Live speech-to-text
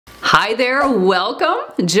Hi there, welcome.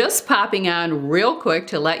 Just popping on real quick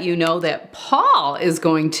to let you know that Paul is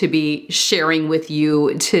going to be sharing with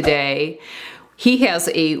you today. He has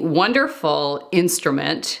a wonderful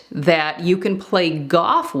instrument that you can play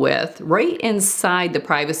golf with right inside the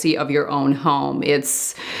privacy of your own home.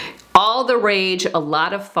 It's all the rage, a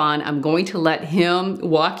lot of fun. I'm going to let him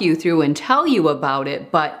walk you through and tell you about it,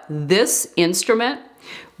 but this instrument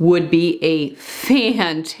would be a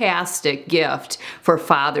fantastic gift for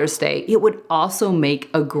Father's Day. It would also make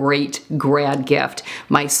a great grad gift.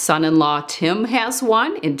 My son-in-law Tim has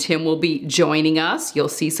one, and Tim will be joining us. You'll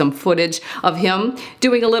see some footage of him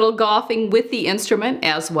doing a little golfing with the instrument,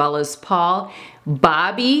 as well as Paul.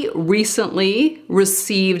 Bobby recently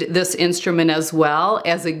received this instrument as well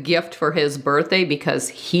as a gift for his birthday because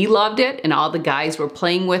he loved it and all the guys were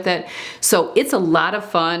playing with it. So it's a lot of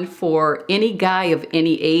fun for any guy of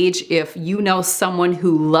any age. If you know someone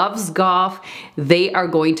who loves golf, they are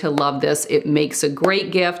going to love this. It makes a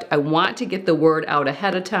great gift. I want to get the word out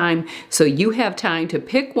ahead of time so you have time to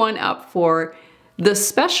pick one up for the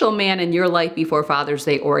special man in your life before Father's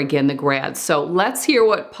Day, or again, the grad. So let's hear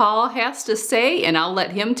what Paul has to say, and I'll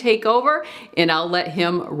let him take over and I'll let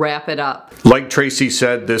him wrap it up. Like Tracy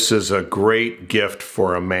said, this is a great gift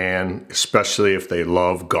for a man, especially if they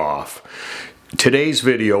love golf. Today's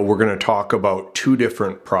video, we're going to talk about two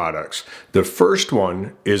different products. The first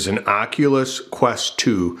one is an Oculus Quest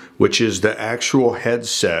 2, which is the actual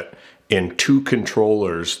headset and two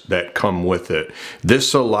controllers that come with it.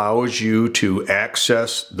 This allows you to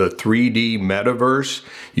access the 3D metaverse.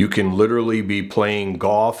 You can literally be playing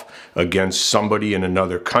golf against somebody in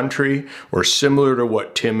another country, or similar to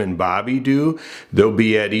what Tim and Bobby do. They'll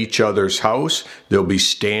be at each other's house. They'll be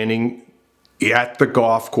standing at the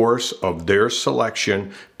golf course of their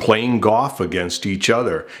selection, playing golf against each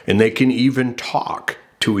other, and they can even talk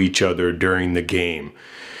to each other during the game.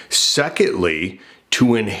 Secondly,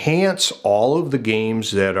 to enhance all of the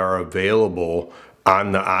games that are available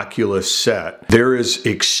on the Oculus set, there is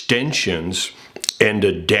extensions and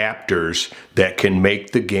adapters that can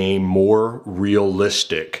make the game more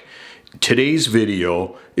realistic. Today's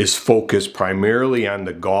video is focused primarily on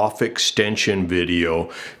the golf extension video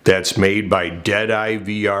that's made by DeadEye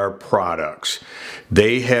VR products.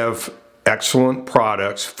 They have excellent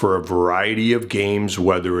products for a variety of games,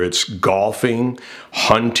 whether it's golfing,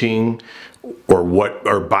 hunting,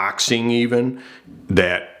 or boxing even,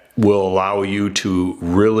 that will allow you to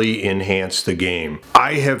really enhance the game.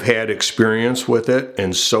 I have had experience with it,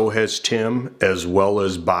 and so has Tim as well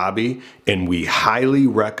as Bobby, and we highly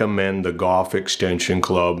recommend the Golf Extension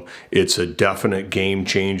Club. It's a definite game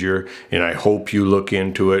changer, and I hope you look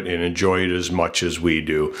into it and enjoy it as much as we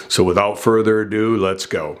do. So without further ado, let's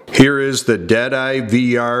go. Here is the DeadEye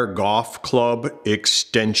VR Golf Club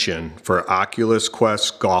Extension for Oculus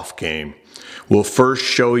Quest golf game. We'll first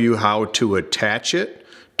show you how to attach it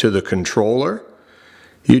to the controller.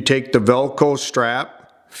 You take the Velcro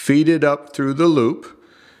strap, feed it up through the loop,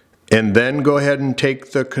 and then go ahead and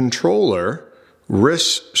take the controller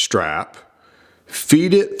wrist strap,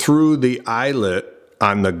 feed it through the eyelet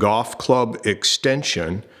on the golf club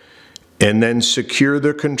extension, and then secure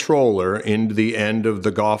the controller into the end of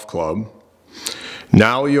the golf club.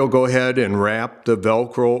 Now you'll go ahead and wrap the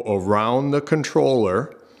Velcro around the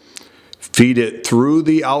controller, feed it through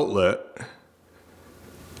the outlet,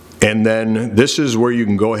 and then this is where you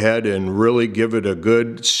can go ahead and really give it a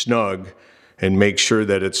good snug and make sure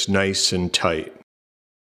that it's nice and tight.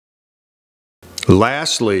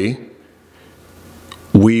 Lastly,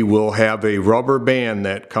 we will have a rubber band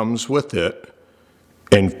that comes with it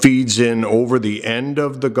and feeds in over the end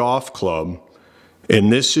of the golf club,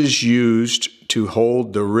 and this is used to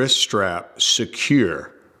hold the wrist strap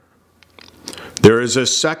secure. There is a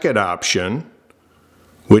second option,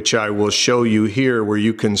 which I will show you here, where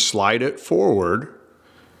you can slide it forward,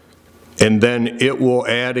 and then it will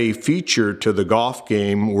add a feature to the golf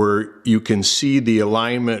game where you can see the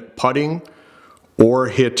alignment putting or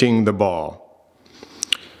hitting the ball.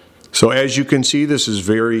 So as you can see, this is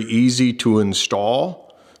very easy to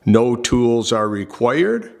install. No tools are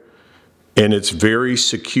required, and it's very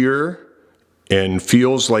secure and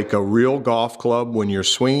feels like a real golf club when you're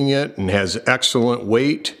swinging it, and has excellent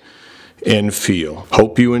weight and feel.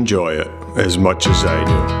 Hope you enjoy it as much as I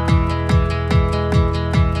do.